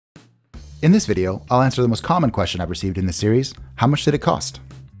In this video, I'll answer the most common question I've received in this series: how much did it cost?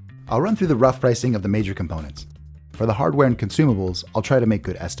 I'll run through the rough pricing of the major components. For the hardware and consumables, I'll try to make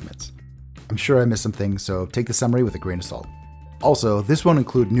good estimates. I'm sure I missed some things, so take the summary with a grain of salt. Also, this won't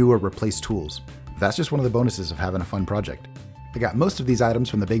include new or replaced tools. That's just one of the bonuses of having a fun project. I got most of these items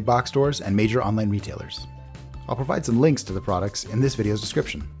from the big box stores and major online retailers. I'll provide some links to the products in this video's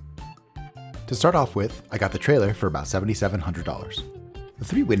description. To start off with, I got the trailer for about $7,700. The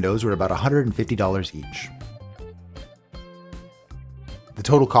 3 windows were about $150 each. The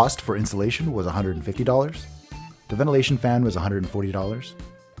total cost for installation was $150. The ventilation fan was $140.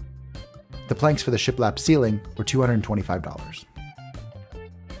 The planks for the shiplap ceiling were $225.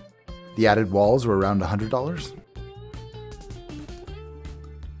 The added walls were around $100.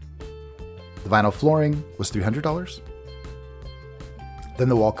 The vinyl flooring was $300. Then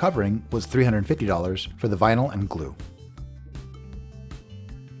the wall covering was $350 for the vinyl and glue.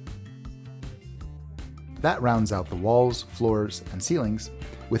 That rounds out the walls, floors, and ceilings,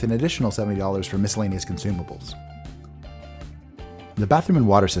 with an additional $70 for miscellaneous consumables. The bathroom and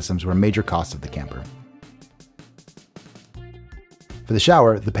water systems were a major cost of the camper. For the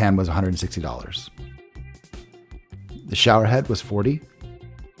shower, the pan was $160. The shower head was $40.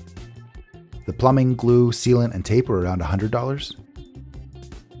 The plumbing, glue, sealant, and tape were around $100.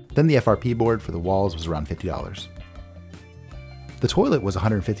 Then the FRP board for the walls was around $50. The toilet was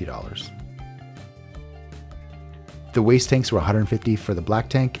 $150. The waste tanks were $150 for the black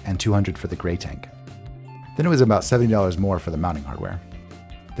tank and $200 for the gray tank. Then it was about $70 more for the mounting hardware.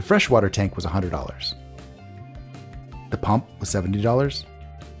 The freshwater tank was $100. The pump was $70.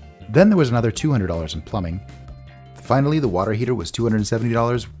 Then there was another $200 in plumbing. Finally, the water heater was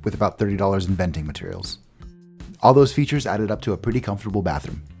 $270 with about $30 in venting materials. All those features added up to a pretty comfortable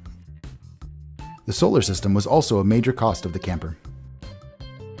bathroom. The solar system was also a major cost of the camper.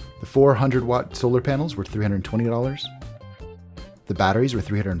 The 400-watt solar panels were $320. The batteries were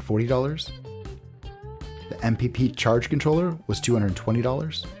 $340. The MPP charge controller was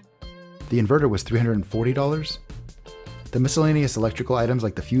 $220. The inverter was $340. The miscellaneous electrical items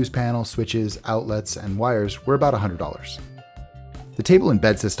like the fuse panel, switches, outlets, and wires were about $100. The table and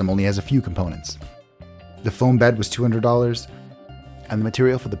bed system only has a few components. The foam bed was $200, and the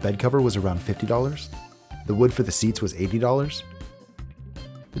material for the bed cover was around $50. The wood for the seats was $80.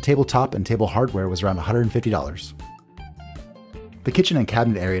 The tabletop and table hardware was around $150. The kitchen and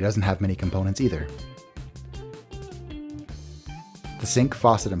cabinet area doesn't have many components either. The sink,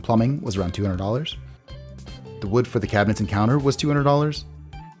 faucet, and plumbing was around $200. The wood for the cabinets and counter was $200.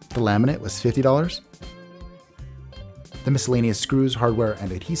 The laminate was $50. The miscellaneous screws, hardware,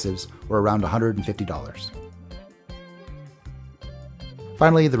 and adhesives were around $150.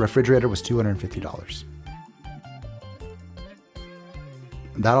 Finally, the refrigerator was $250.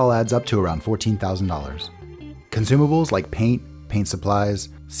 That all adds up to around $14,000. Consumables like paint, paint supplies,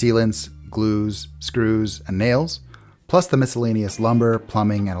 sealants, glues, screws, and nails, plus the miscellaneous lumber,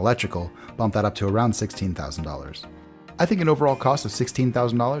 plumbing, and electrical bump that up to around $16,000. I think an overall cost of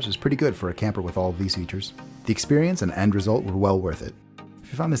 $16,000 is pretty good for a camper with all of these features. The experience and end result were well worth it.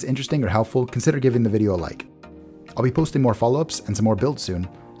 If you found this interesting or helpful, consider giving the video a like. I'll be posting more follow-ups and some more builds soon,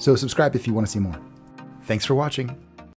 so subscribe if you want to see more. Thanks for watching!